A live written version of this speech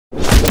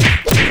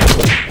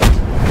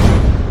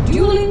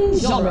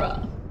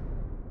genre.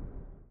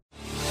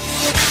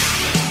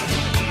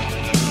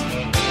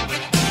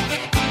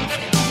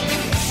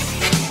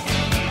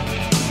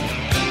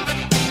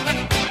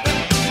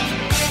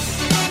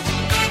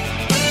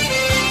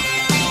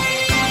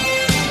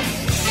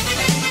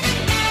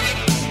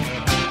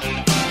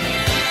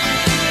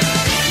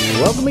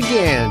 Welcome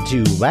again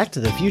to Back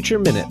to the Future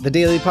Minute, the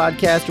daily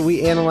podcast where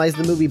we analyze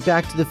the movie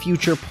Back to the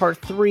Future Part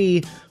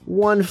 3,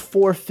 one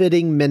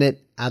forfeiting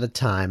minute at a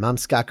time. I'm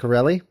Scott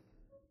Corelli.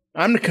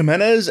 I'm Nick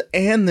Jimenez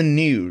and the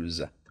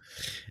news.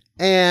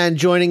 And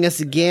joining us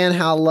again,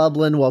 Hal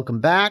Lublin.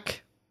 Welcome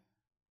back.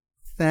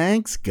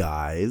 Thanks,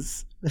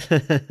 guys.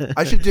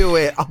 I should do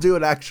it. I'll do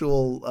an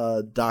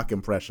actual Doc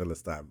impression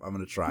this time. I'm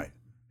going to try.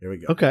 Here we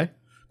go. Okay.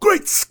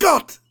 Great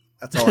Scott!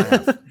 That's all I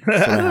have.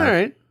 All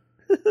right.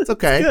 It's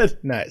okay. Good.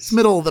 Nice. It's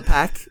middle of the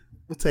pack.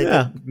 We'll take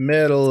it.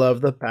 Middle of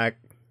the pack.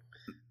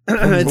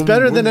 It's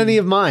better than any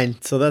of mine,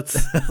 so that's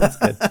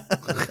good.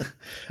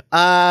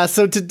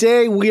 So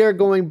today we are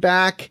going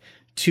back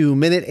to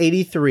minute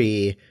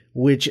 83,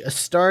 which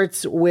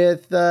starts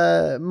with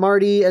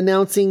Marty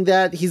announcing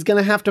that he's going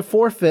to have to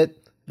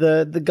forfeit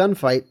the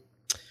gunfight,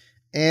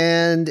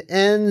 and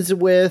ends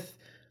with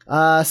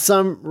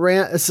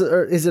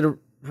is it a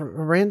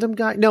random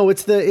guy? No,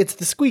 it's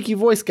the squeaky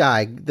voice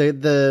guy.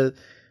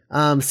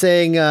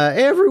 Saying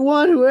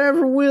everyone who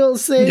ever will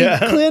say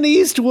Clint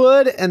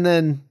Eastwood, and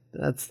then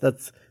that's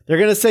they're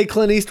gonna say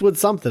Clint Eastwood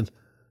something.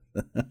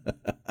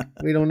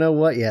 We don't know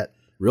what yet.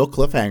 Real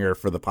cliffhanger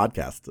for the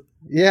podcast.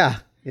 Yeah.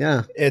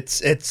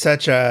 It's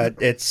such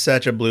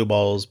a blue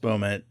balls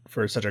moment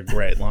for such a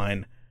great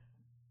line.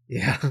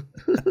 Yeah.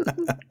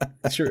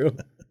 True.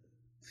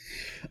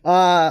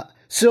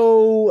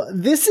 So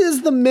this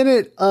is the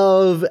minute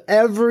of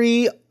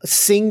every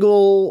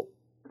single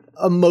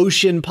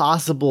emotion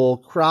possible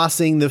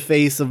crossing the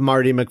face of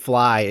Marty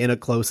McFly in a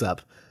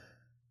close-up.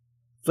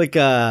 It's like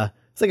a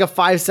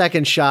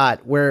 5-second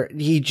shot where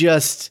he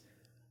just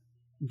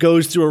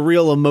goes through a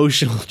real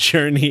emotional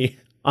journey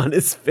on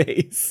his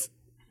face.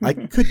 I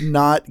could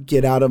not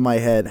get out of my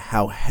head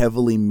how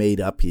heavily made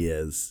up he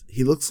is.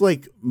 He looks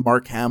like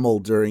Mark Hamill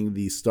during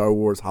the Star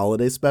Wars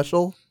holiday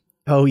special.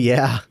 Oh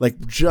yeah.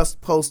 Like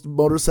just post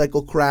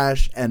motorcycle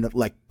crash and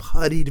like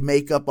puttied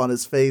makeup on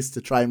his face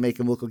to try and make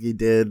him look like he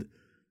did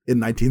in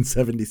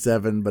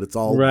 1977, but it's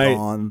all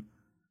gone.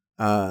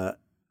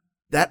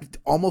 That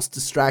almost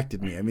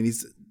distracted me. I mean,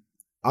 he's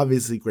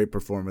obviously great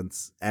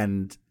performance,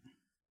 and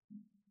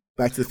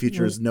Back to the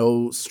Future is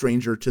no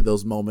stranger to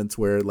those moments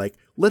where, like,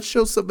 let's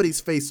show somebody's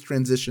face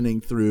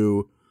transitioning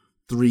through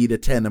 3 to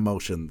 10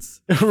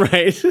 emotions.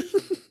 Right.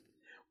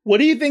 What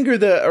do you think are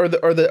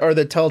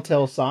the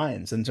telltale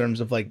signs in terms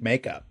of like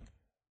makeup?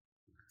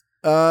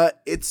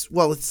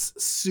 It's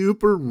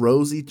super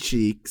rosy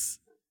cheeks.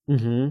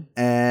 Mm-hmm.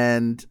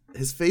 And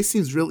his face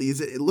seems real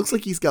easy. It looks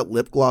like he's got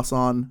lip gloss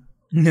on.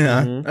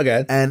 Yeah. Mm-hmm.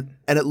 Okay. And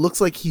it looks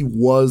like he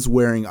was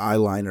wearing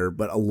eyeliner,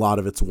 but a lot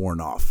of it's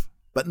worn off.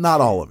 But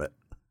not all of it.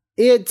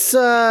 It's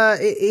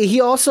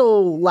he also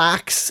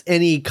lacks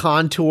any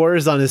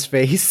contours on his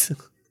face.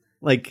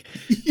 Like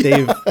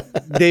they've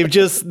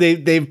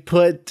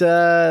put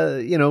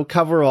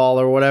coverall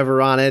or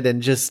whatever on it,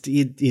 and just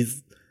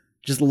he's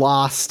just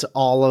lost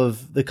all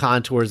of the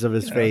contours of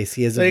his face.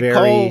 He has they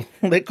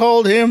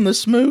called him the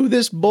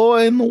smoothest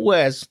boy in the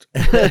West.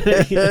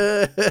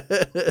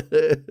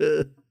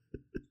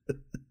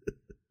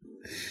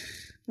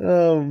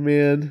 Oh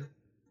man.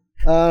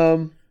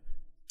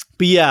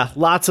 But yeah,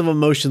 lots of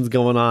emotions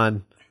going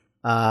on.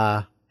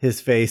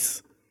 His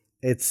face.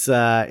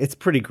 It's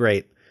pretty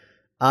great.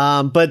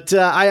 But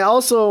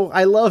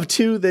I love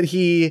too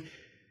that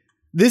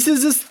this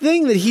is this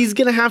thing that he's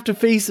going to have to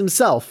face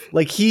himself.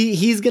 Like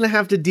he's going to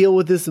have to deal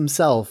with this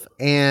himself,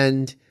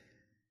 and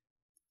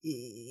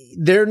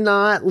they're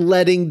not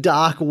letting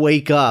Doc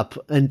wake up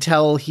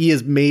until he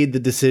has made the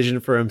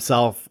decision for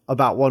himself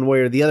about one way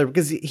or the other.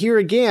 Because here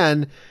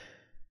again,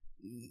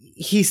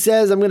 he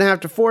says, I'm going to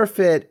have to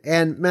forfeit.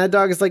 And Mad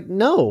Dog is like,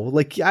 no,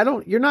 like,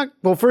 you're not.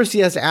 Well, first he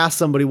has to ask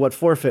somebody what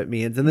forfeit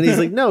means. And then he's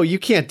like, no, you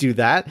can't do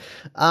that.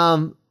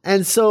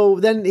 And so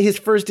then his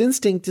first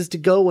instinct is to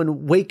go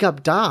and wake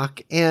up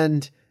Doc.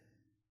 And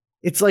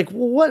it's like,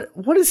 well,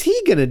 what is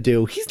he going to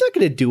do? He's not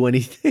going to do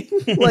anything.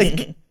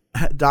 Like,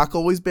 Doc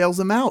always bails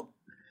him out.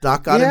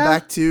 Doc got him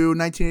back to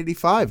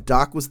 1985.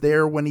 Doc was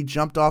there when he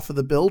jumped off of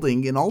the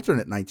building in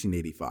alternate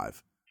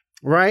 1985.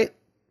 Right.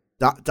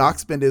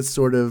 Doc's been his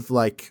sort of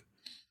like,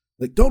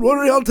 don't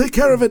worry, I'll take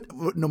care of it.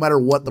 No matter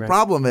what the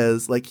problem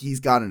is, like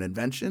he's got an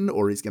invention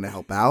or he's going to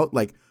help out.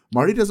 Like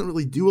Marty doesn't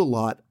really do a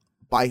lot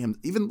by him.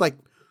 Even like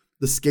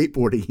the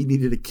skateboarding, he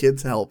needed a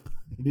kid's help.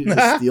 He needed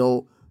to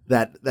steal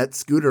that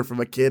scooter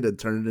from a kid and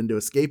turn it into a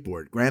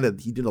skateboard.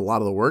 Granted, he did a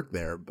lot of the work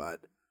there,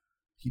 but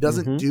he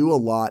doesn't do a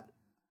lot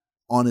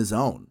on his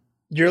own.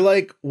 You're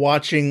like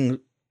watching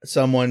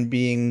someone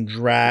being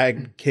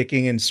dragged,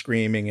 kicking and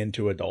screaming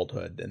into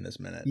adulthood in this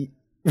minute.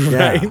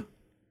 Right. Yeah.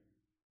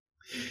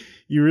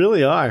 You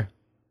really are.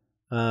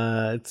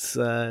 It's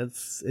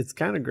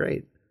kind of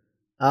great.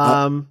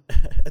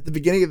 At the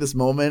beginning of this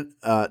moment,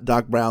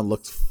 Doc Brown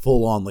looks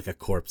full on like a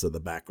corpse in the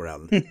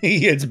background.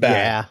 It's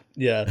bad.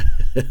 Yeah.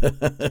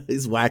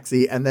 He's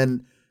waxy. And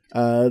then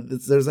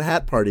there's a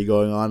hat party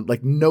going on.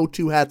 Like, no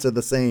two hats are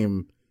the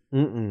same.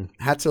 Mm-mm.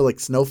 Hats are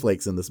like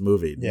snowflakes in this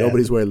movie. Yeah.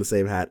 Nobody's wearing the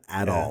same hat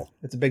at all.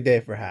 It's a big day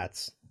for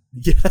hats.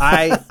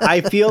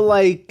 I feel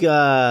like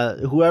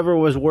whoever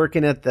was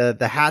working at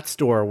the hat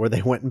store where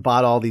they went and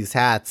bought all these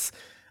hats,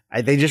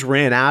 they just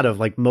ran out of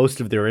like most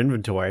of their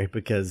inventory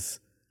because,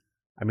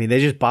 I mean,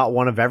 they just bought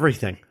one of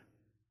everything.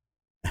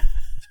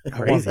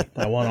 Crazy.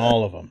 I want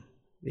all of them.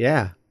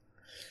 Yeah.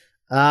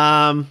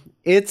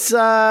 It's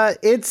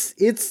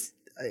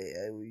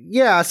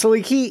yeah. So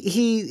like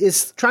he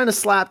is trying to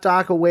slap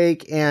Doc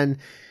awake, and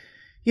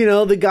you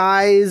know the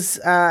guys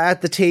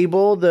at the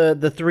table,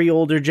 the three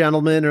older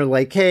gentlemen are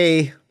like,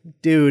 "Hey,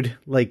 dude,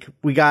 like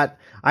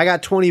I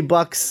got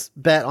 $20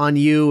 bet on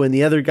you," and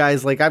the other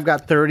guy's like, "I've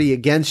got 30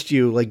 against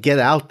you. Like, get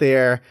out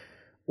there,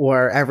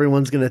 or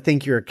everyone's gonna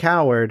think you're a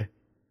coward."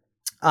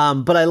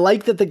 But I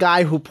like that the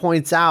guy who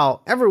points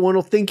out everyone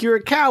will think you're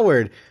a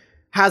coward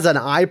has an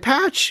eye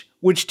patch,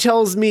 which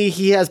tells me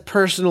he has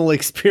personal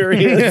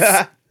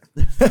experience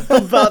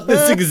about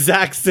this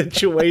exact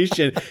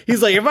situation.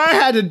 He's like, if I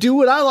had to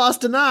do it, I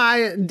lost an eye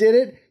and did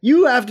it.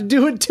 You have to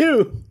do it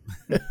too.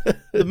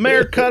 The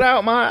mayor cut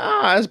out my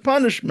eye as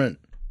punishment.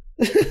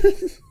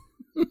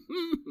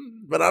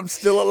 But I'm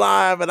still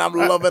alive and I'm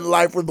loving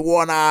life with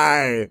one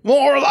eye.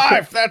 More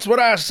life, that's what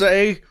I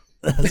say.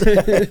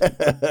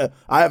 I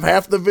have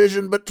half the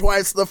vision, but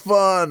twice the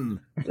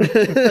fun.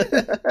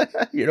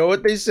 You know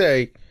what they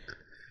say.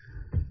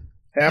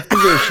 Half the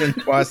vision,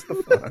 twice the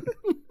fun.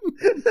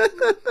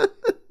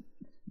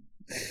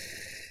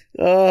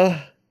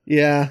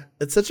 Yeah.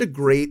 It's such a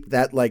great,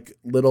 that like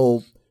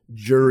little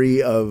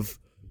jury of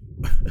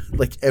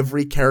like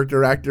every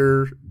character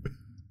actor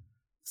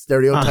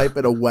stereotype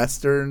in a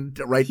Western,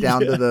 right down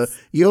to the,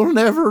 you'll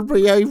never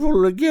be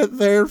able to get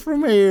there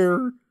from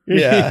here.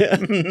 Yeah.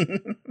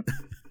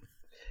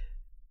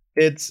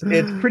 It's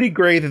pretty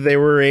great that they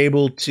were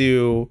able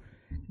to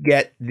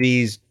get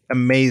these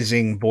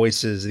amazing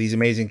voices, these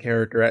amazing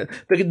character.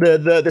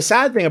 The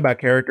sad thing about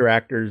character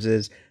actors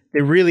is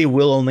they really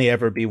will only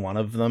ever be one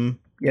of them,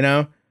 you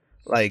know?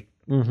 Like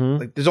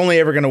there's only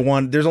ever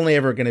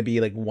gonna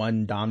be like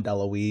one Dom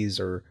DeLuise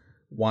or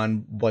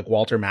one like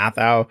Walter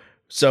Matthau.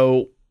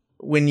 So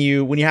when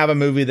you have a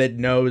movie that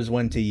knows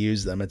when to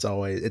use them, it's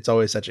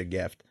always such a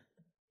gift.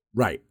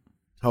 Right.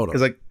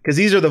 Totally. Because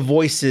these are the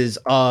voices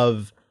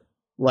of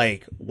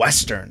like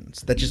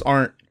Westerns that just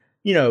aren't,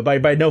 you know,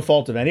 by no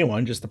fault of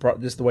anyone, just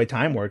the way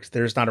time works,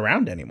 they're just not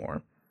around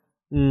anymore.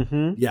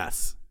 Mm-hmm.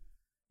 Yes.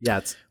 Yeah,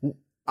 it's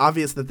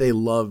obvious that they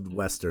loved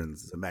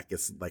Westerns.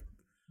 Zemeckis like,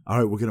 all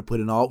right, we're gonna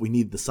put in we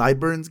need the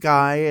sideburns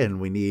guy,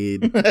 and we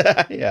need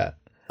yeah,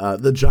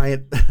 the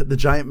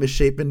giant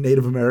misshapen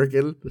Native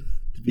American.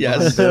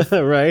 Yes.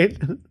 Right.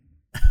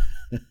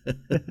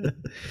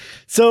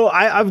 So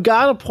I've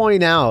got to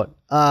point out,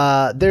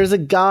 there's a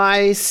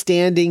guy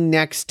standing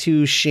next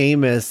to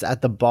Seamus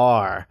at the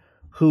bar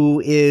who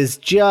is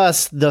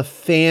just the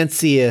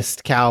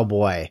fanciest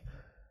cowboy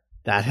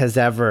that has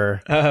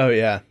ever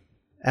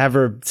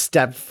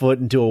stepped foot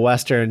into a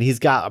Western. He's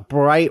got a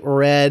bright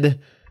red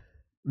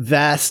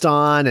vest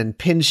on and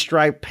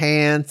pinstripe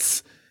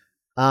pants.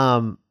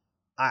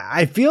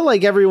 I feel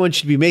like everyone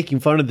should be making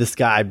fun of this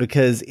guy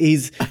because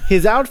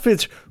his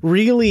outfit's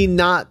really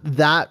not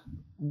that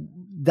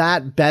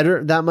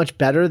much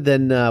better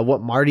than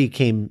what Marty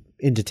came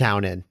into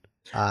town in.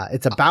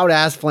 It's about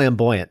as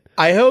flamboyant.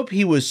 I hope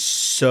he was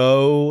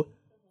so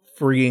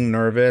freaking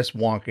nervous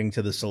walking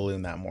to the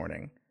saloon that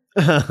morning.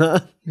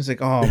 He's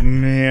like, oh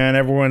man,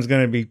 everyone's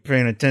gonna be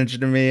paying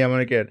attention to me. I'm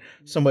gonna get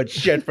so much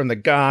shit from the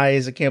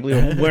guys. I can't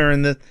believe I'm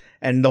wearing this.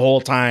 And the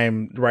whole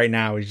time right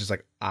now, he's just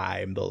like,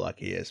 I'm the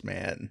luckiest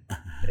man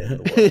in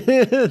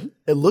the world.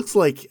 It looks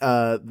like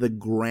the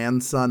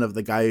grandson of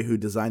the guy who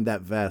designed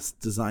that vest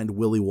designed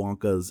Willy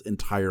Wonka's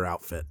entire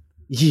outfit.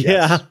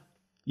 Yeah.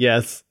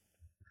 Yes.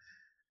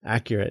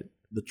 Accurate.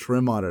 The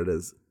trim on it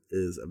is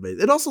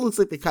amazing. It also looks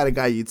like the kind of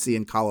guy you'd see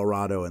in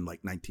Colorado in like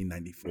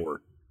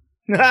 1994.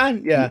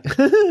 Yeah.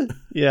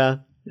 Yeah.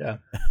 Yeah.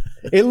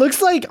 It looks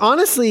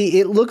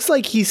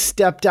like he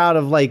stepped out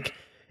of like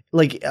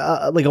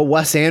a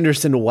Wes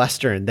Anderson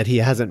Western that he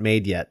hasn't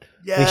made yet.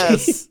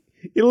 Yes.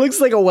 It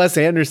looks like a Wes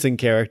Anderson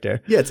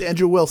character. Yeah, it's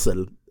Andrew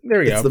Wilson.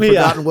 There you It's go. the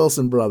forgotten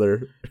Wilson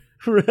brother.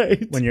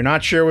 Right. When you're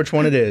not sure which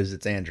one it is,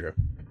 it's Andrew.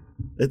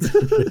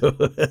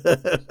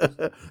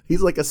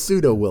 He's like a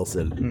pseudo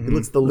Wilson. He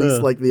looks the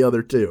least like the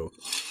other two.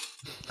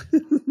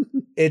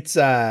 It's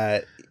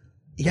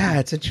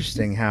it's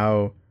interesting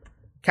how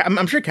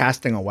I'm sure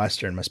casting a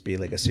Western must be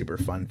like a super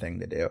fun thing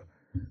to do.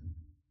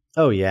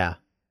 Oh yeah.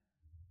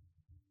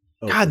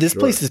 Oh, God, for this sure.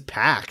 place is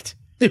packed.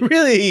 It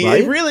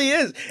really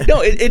is.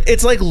 No,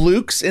 it's like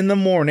Luke's in the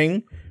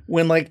morning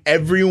when like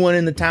everyone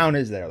in the town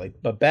is there,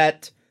 like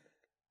Babette,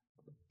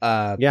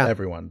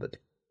 everyone.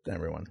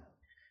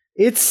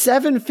 It's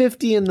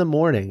 7:50 in the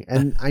morning,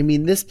 and I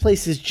mean, this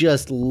place is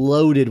just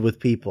loaded with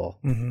people.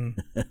 Mm-hmm.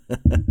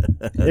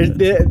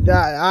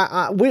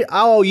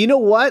 You know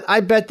what?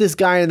 I bet this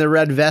guy in the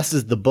red vest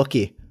is the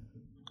bookie.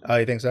 Oh,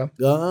 you think so?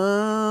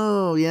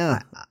 Oh, yeah.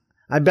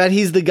 I bet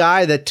he's the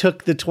guy that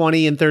took the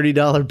 $20 and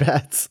 $30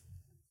 bets.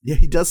 Yeah,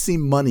 he does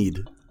seem moneyed.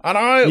 And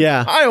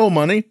I owe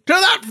money to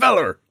that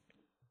feller.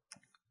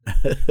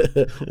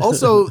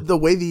 Also, the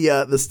way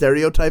the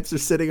stereotypes are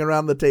sitting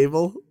around the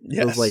table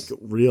is like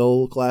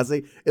real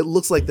classy. It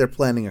looks like they're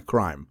planning a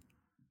crime.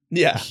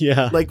 Yeah.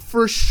 Yeah. Like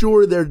for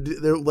sure they're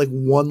like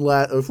one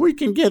last, if we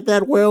can get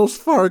that Wells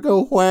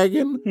Fargo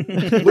wagon,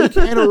 we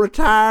can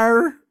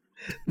retire,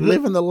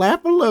 live in the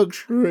lap of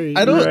luxury.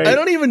 I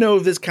don't even know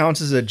if this counts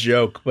as a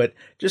joke, but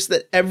just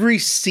that every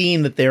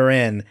scene that they're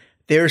in,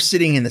 they're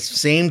sitting in the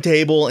same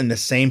table in the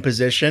same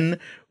position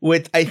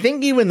with, I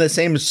think, even the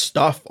same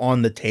stuff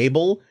on the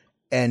table.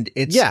 And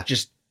it's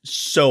just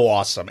so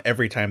awesome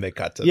every time they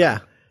cut to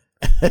them.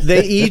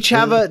 They each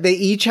have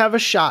a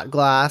shot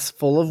glass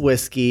full of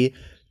whiskey.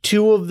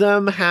 Two of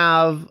them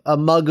have a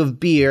mug of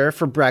beer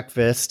for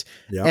breakfast.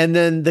 Yep. And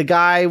then the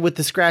guy with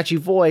the scratchy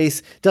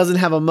voice doesn't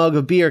have a mug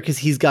of beer because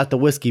he's got the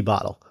whiskey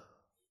bottle.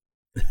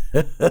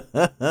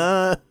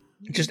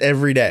 Just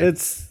every day.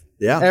 It's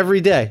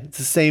every day. It's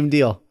the same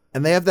deal.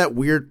 And they have that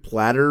weird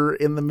platter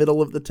in the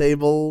middle of the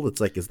table.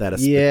 It's like, is that a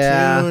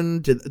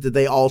spittoon? Did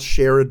they all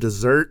share a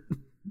dessert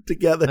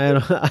together?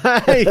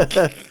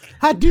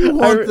 I do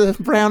want the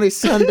brownie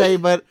sundae,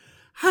 but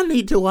I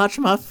need to watch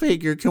my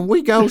figure. Can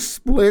we go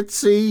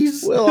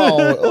splitsies?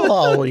 We'll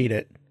all eat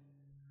it.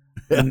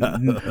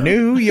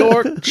 New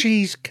York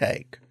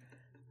cheesecake.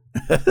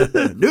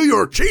 New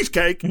York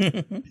cheesecake?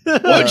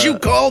 What'd you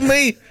call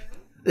me?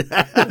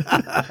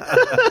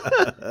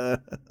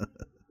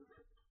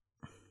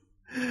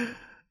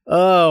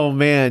 Oh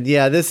man,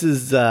 yeah, this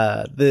is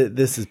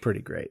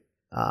pretty great.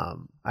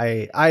 I'm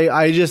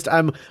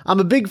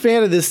a big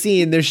fan of this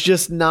scene. There's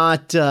just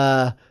not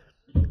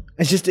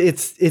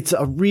it's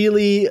a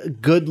really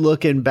good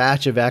looking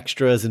batch of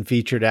extras and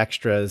featured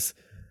extras.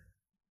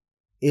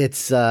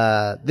 It's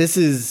this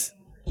is,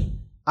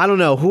 I don't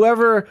know,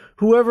 whoever,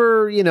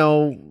 you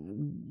know,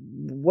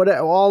 what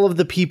all of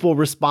the people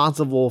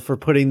responsible for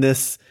putting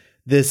this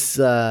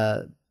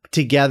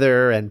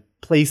together and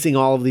placing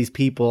all of these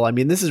people. I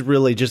mean, this is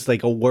really just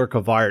like a work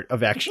of art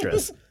of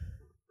extras.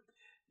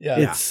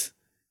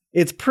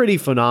 It's pretty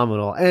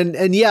phenomenal.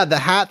 And yeah, the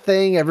hat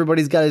thing,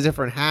 everybody's got a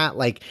different hat.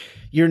 Like,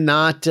 you're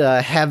not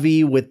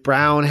heavy with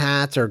brown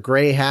hats or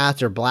gray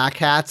hats or black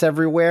hats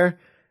everywhere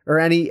or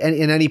in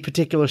any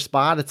particular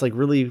spot. It's like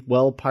really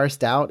well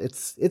parsed out.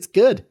 It's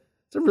good.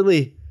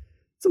 It's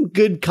some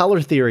good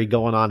color theory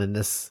going on in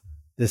this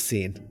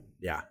scene.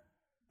 Yeah.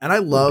 And I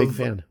love big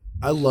fan.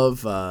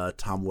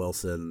 Tom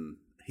Wilson.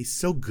 He's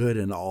so good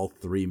in all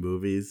three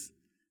movies,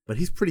 but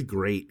he's pretty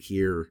great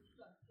here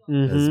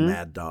as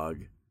Mad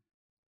Dog.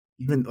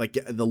 Even like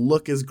the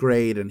look is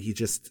great, and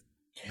he's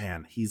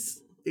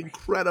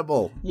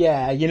incredible.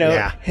 Yeah,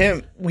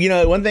 him.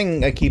 One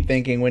thing I keep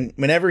thinking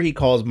whenever he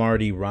calls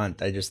Marty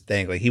Runt, I just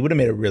think like he would have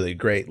made a really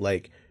great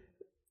like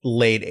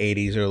late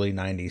 '80s, early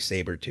 '90s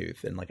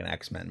Sabretooth in like an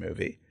X-Men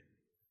movie.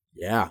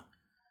 Yeah.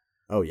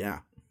 Oh yeah.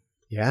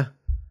 Yeah.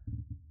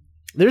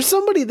 There's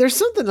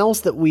something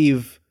else that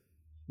we've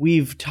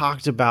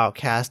talked about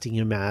casting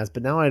him as,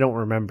 but now I don't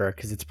remember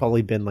because it's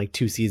probably been like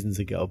 2 seasons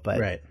ago. But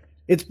right.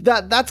 It's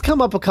that's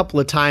come up a couple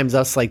of times,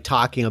 us like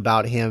talking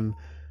about him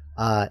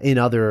in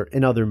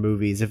other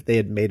movies if they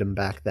had made him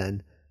back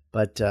then.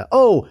 But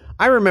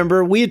I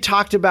remember we had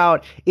talked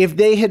about if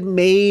they had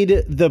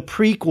made the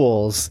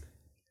prequels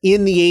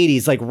in the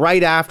 80s, like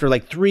right after,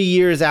 like 3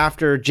 years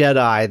after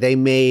Jedi, they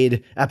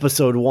made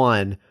episode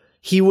 1.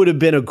 He would have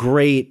been a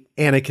great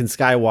Anakin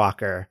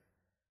Skywalker.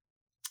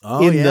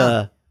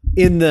 Oh,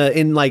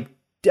 in like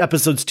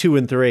episodes 2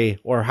 and 3,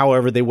 or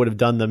however they would have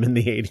done them in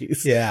the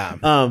 80s. Yeah.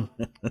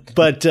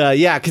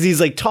 Because he's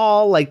like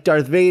tall, like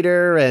Darth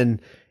Vader, and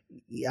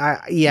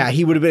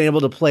he would have been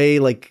able to play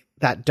like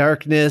that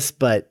darkness.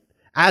 But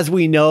as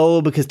we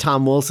know, because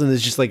Tom Wilson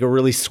is just like a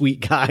really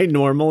sweet guy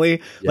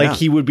normally, like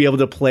he would be able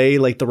to play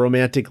like the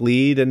romantic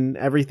lead and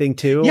everything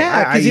too.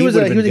 Yeah, because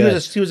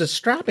he was a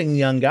strapping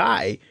young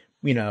guy.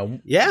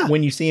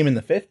 When you see him in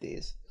the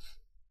 50s.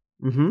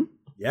 Mm-hmm.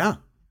 Yeah.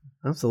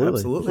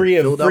 Absolutely. Free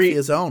of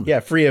Philadelphia's own. Yeah,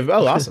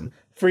 awesome.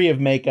 Free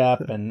of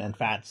makeup and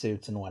fat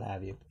suits and what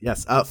have you.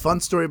 Yes. Fun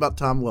story about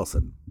Tom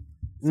Wilson.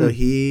 So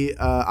he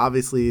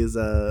obviously is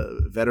a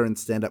veteran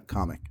stand-up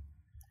comic.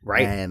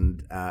 Right.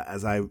 And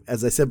as I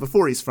said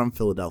before, he's from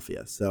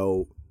Philadelphia.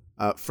 So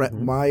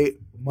my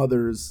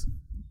mother's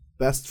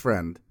best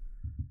friend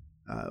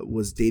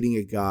was dating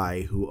a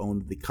guy who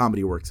owned the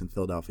Comedy Works in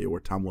Philadelphia, where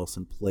Tom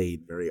Wilson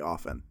played very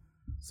often.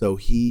 So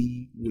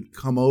he would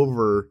come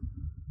over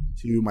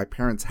to my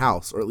parents'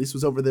 house, or at least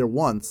was over there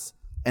once,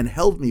 and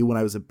held me when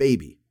I was a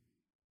baby.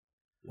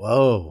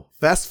 Whoa.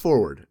 Fast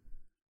forward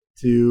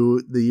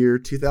to the year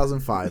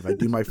 2005. I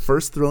do my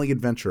first Thrilling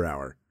Adventure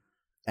Hour,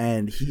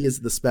 and he is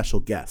the special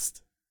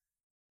guest.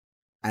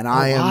 And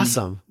I am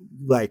awesome.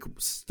 like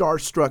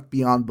starstruck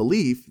beyond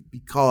belief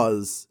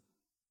because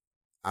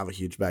I'm a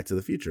huge Back to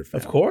the Future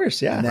fan. Of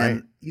course, yeah. And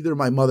then either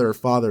my mother or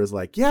father is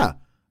like, yeah,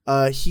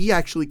 he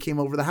actually came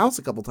over the house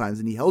a couple times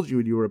and he held you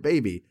when you were a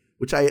baby,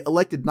 which I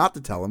elected not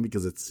to tell him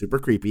because it's super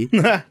creepy.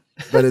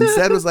 But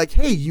instead was like,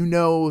 hey, you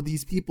know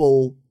these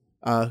people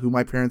who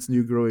my parents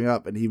knew growing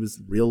up. And he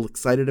was real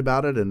excited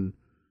about it and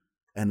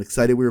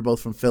excited we were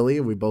both from Philly.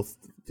 And we both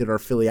did our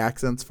Philly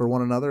accents for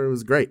one another. It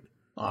was great.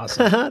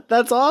 Awesome.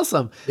 That's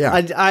awesome. Yeah.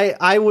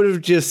 I would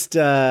have just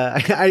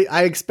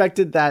I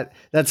expected that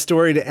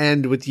story to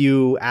end with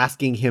you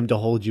asking him to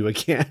hold you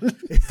again.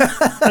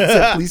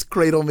 So please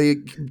cradle me,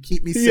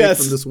 keep me safe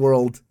from this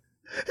world.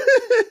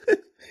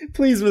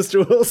 Please,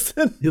 Mr.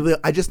 Wilson.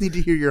 I just need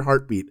to hear your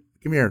heartbeat.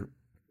 Come here.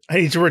 I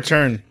need to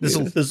return. This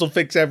will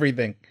fix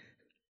everything.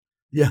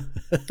 Yeah.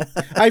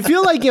 I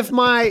feel like if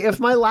my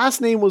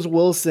last name was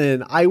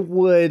Wilson, I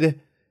would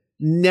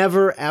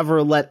never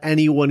ever let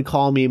anyone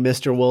call me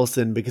Mr.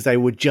 Wilson because I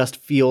would just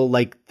feel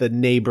like the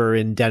neighbor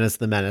in Dennis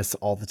the Menace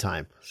all the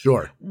time.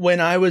 Sure. When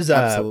I was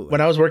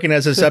working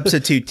as a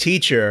substitute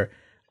teacher,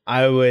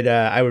 I would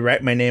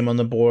write my name on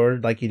the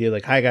board like you do,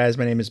 like, hi guys,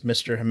 my name is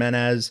Mr.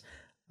 Jimenez.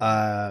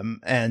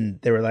 And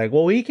they were like,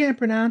 well, we can't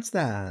pronounce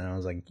that. And I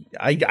was like,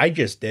 I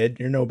just did.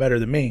 You're no better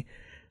than me.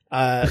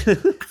 And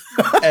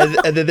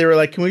then they were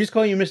like, can we just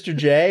call you Mr.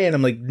 J? And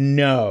I'm like,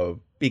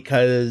 no,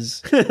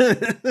 because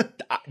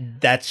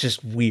that's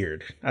just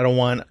weird. I don't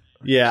want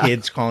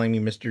kids calling me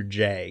Mr.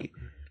 J.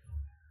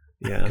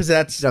 Yeah. Because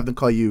that's... You should have them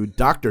call you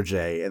Dr.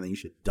 J, and then you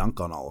should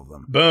dunk on all of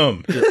them.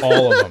 Boom.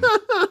 All of them.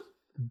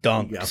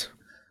 Dunked.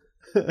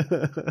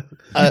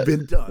 You've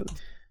been dunked.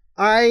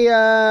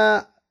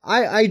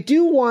 I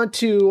do want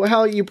to,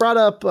 Hal, you brought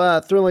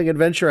up Thrilling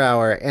Adventure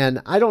Hour,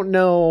 and I don't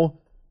know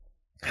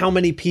how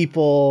many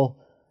people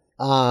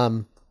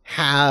have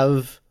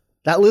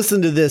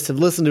listened to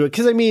it.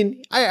 Because, I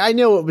mean, I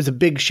know it was a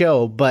big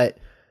show, but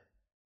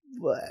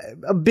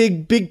a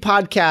big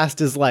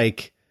podcast is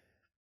like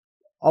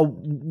a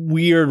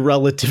weird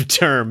relative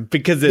term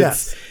because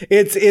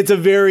it's a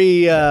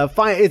very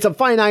it's a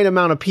finite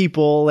amount of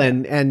people,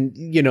 and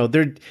you know,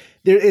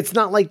 it's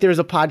not like there's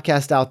a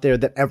podcast out there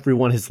that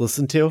everyone has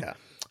listened to.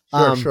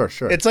 Yeah. Sure.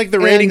 It's like the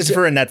ratings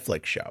for a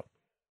Netflix show.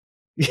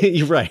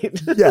 You're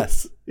right.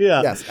 Yes.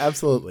 Yeah. Yes,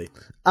 absolutely.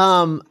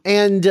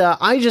 And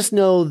I just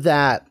know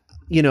that,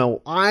 you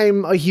know,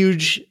 I'm a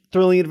huge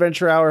Thrilling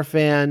Adventure Hour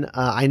fan.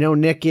 I know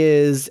Nick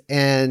is,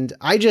 and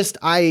I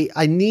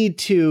need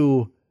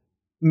to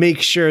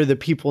make sure that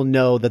people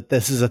know that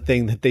this is a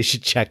thing that they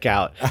should check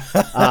out.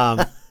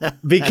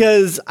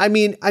 Because I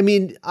mean,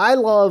 I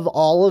love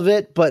all of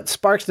it, but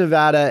Sparks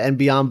Nevada and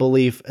Beyond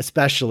Belief,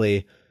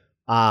 especially,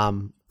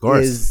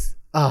 is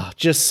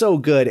just so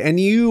good. And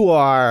you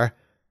are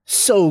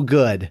so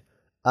good.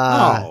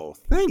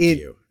 Thank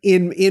you.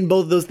 In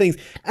both of those things.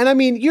 And I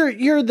mean,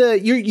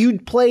 you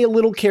play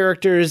little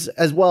characters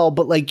as well,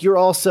 but like you're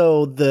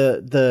also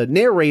the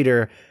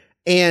narrator,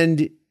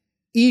 and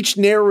each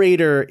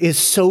narrator is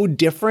so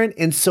different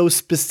and so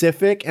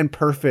specific and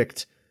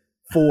perfect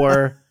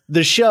for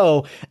the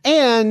show.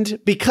 And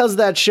because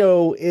that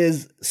show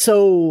is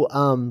so,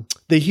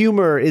 the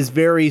humor is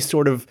very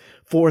sort of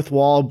fourth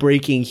wall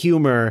breaking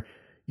humor,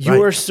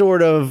 you're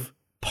sort of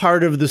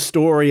part of the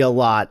story a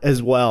lot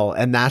as well.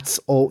 And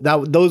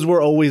those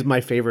were always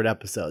my favorite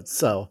episodes.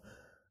 So,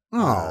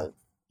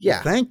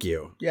 yeah. Thank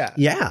you.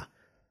 Yeah.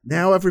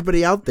 Now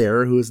everybody out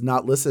there who has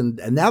not listened,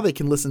 and now they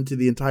can listen to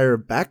the entire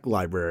back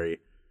library.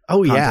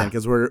 Oh, yeah.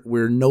 Because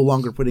we're no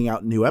longer putting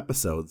out new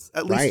episodes,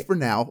 at least for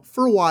now,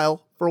 for a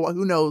while.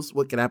 Who knows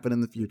what could happen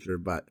in the future?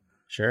 But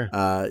sure.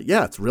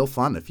 Yeah, it's real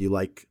fun if you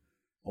like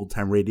old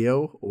time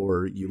radio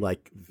or you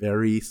like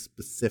very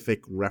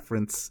specific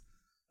reference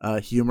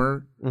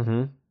humor,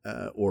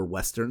 or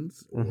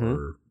westerns,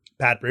 or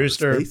Pat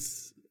Brewster,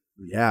 space.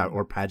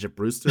 Or Paget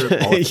Brewster,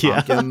 Paul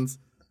Tompkins.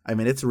 I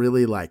mean, it's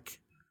really like,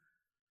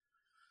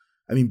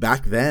 I mean,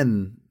 back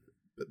then,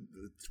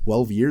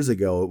 12 years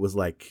ago, it was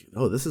like,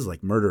 oh, this is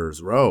like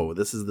Murderers Row.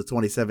 This is the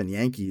 27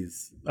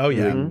 Yankees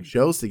doing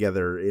shows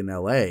together in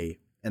LA.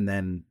 And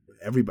then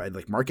everybody,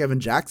 like Mark Evan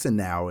Jackson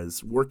now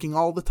is working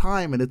all the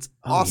time, and it's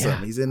awesome.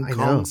 Yeah, he's in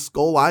Kong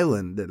Skull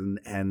Island,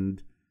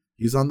 and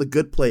he's on The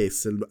Good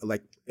Place. And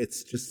like,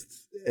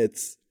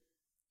 it's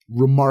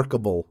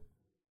remarkable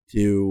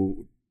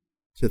to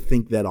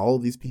think that all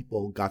of these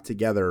people got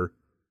together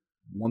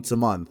once a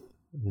month,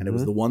 and it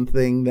was the one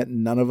thing that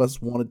none of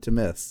us wanted to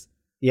miss.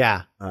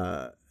 Yeah.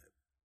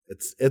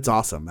 It's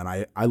awesome. And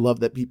I love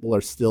that people are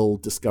still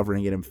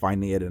discovering it and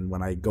finding it. And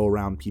when I go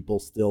around, people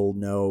still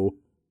know,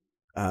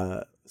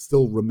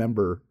 still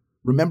remember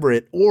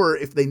it. Or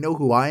if they know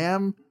who I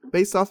am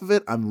based off of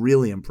it, I'm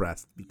really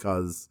impressed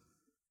because,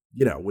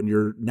 you know, when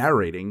you're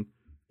narrating,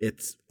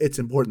 it's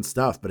important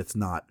stuff, but it's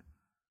not,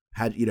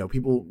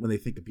 people, when they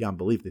think of Beyond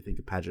Belief, they think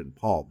of Paget and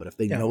Paul. But if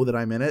they know that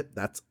I'm in it,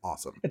 that's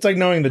awesome. It's like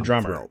knowing the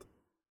drummer. Thrilled.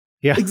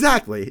 Yeah,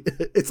 exactly.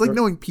 It's like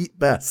knowing Pete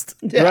Best.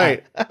 Yeah.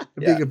 Right.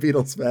 Being a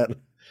Beatles fan.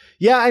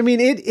 Yeah, I mean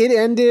it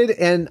ended,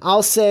 and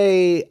I'll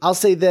say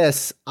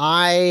this.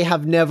 I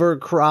have never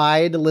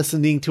cried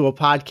listening to a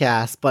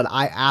podcast, but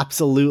I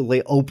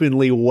absolutely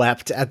openly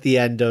wept at the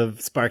end of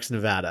Sparks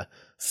Nevada.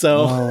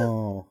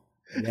 So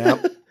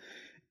Yep.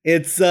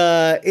 it's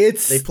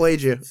They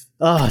played you.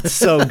 oh, it's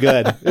so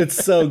good.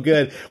 It's so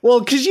good.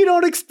 Well, cuz you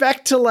don't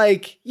expect to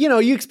like,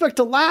 you expect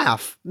to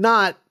laugh,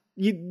 not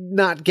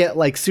get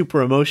like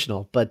super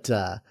emotional, but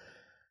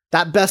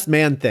that best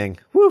man thing.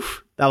 Whew.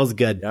 That was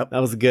good. Yep. That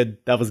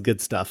was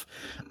good stuff.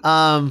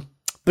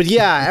 But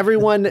yeah,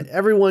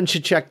 everyone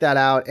should check that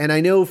out. And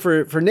I know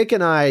for Nick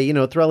and I,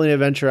 Thrilling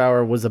Adventure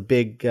Hour was a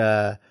big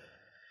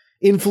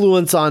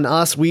influence on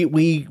us.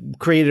 We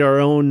created our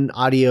own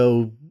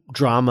audio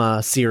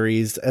drama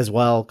series as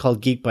well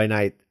called Geek by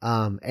Night.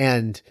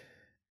 And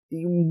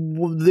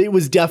it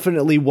was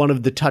definitely one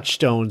of the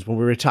touchstones when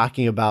we were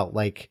talking about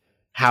like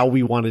how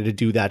we wanted to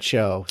do that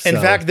show. In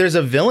So, fact, there's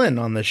a villain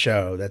on the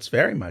show that's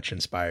very much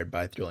inspired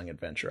by Thrilling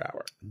Adventure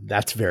Hour.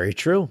 that's very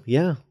true.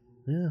 Yeah.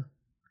 Yeah.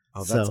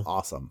 Oh, that's So-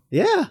 awesome.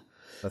 Yeah.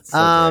 That's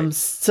so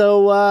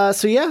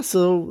great.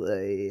 So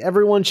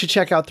everyone should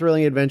check out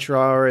Thrilling Adventure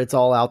Hour. It's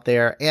all out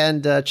there,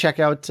 and check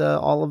out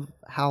all of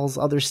Hal's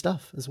other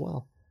stuff as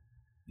well.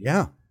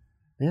 Yeah.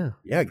 Yeah.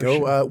 Yeah. For Go.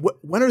 sure.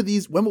 When are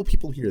these? When will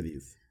people hear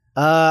these?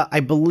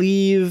 I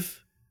believe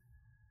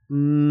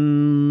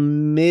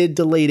mid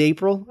to late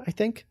April, I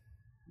think.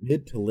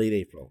 Mid to late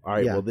April. All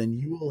right. Yeah. Well, then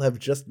you will have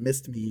just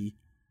missed me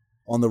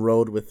on the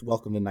road with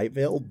Welcome to Night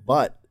Vale,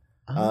 but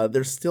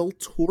they're still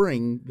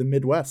touring the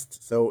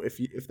Midwest. So if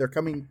they're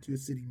coming to a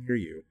city near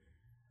you,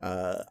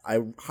 I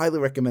highly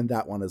recommend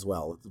that one as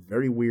well. It's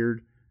very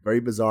weird, very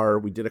bizarre.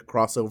 We did a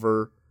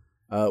crossover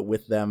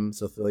with them.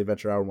 So Thrilling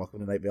Adventure Hour and Welcome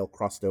to Night Vale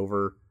crossed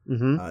over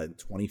Mm-hmm. in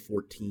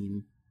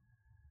 2014,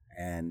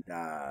 and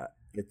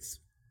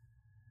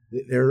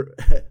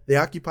they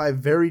occupy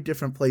very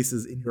different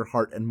places in your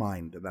heart and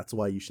mind, and that's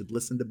why you should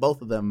listen to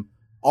both of them,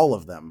 all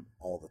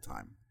the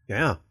time.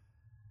 Yeah,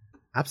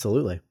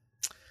 absolutely.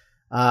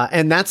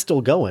 And that's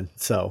still going.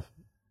 So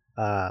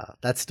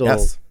that's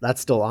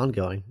still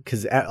ongoing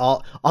because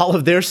all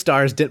of their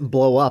stars didn't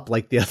blow up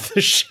like the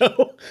other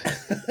show.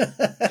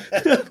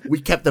 We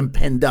kept them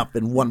penned up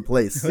in one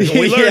place.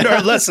 We learned Yeah.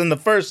 our lesson the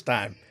first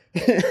time.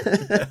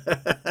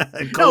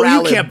 No,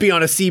 you can't be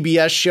on a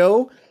CBS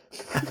show.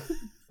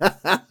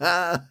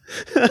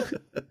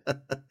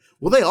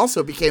 Well, they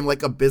also became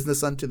like a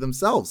business unto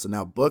themselves. So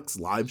now books,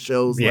 live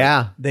shows,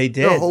 Yeah. They like,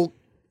 the did. whole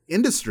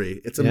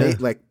industry. It's Yeah. amazing.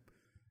 Like,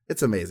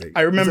 it's amazing.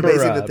 I remember, it's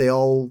amazing that they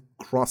all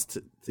crossed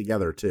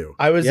together too.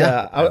 I was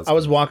Yeah. I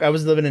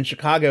was living in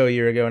Chicago a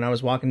year ago, and I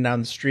was walking down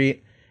the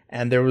street,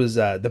 and there was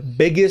the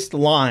biggest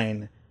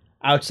line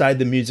outside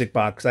the music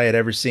box I had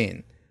ever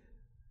seen,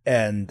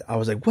 and I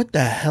was like, "What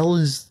the hell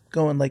is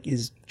going? Like,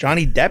 is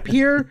Johnny Depp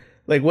here?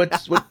 Like,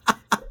 what?"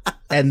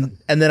 And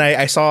then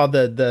I saw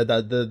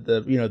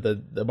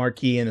the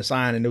marquee and the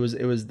sign, and it was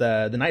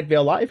the Night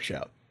Vale live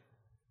show.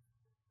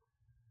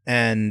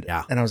 And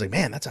Yeah. and I was like,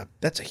 man,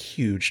 that's a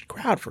huge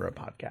crowd for a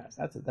podcast.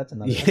 That's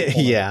another Yeah, whole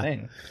other yeah.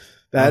 thing.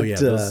 That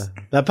those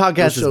that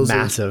podcast shows is are-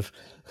 massive.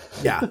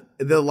 Yeah,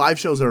 the live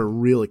shows are a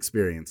real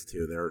experience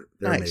too. They're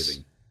Nice.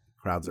 amazing.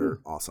 Crowds are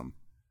awesome.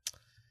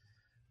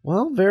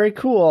 Well, very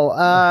cool.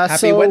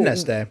 Happy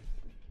Wednesday.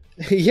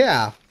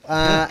 Yeah.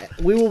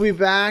 We will be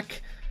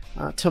back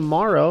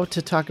tomorrow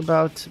to talk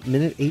about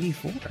minute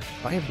 84.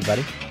 Bye,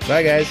 everybody.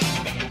 Bye, guys.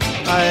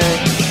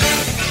 Bye.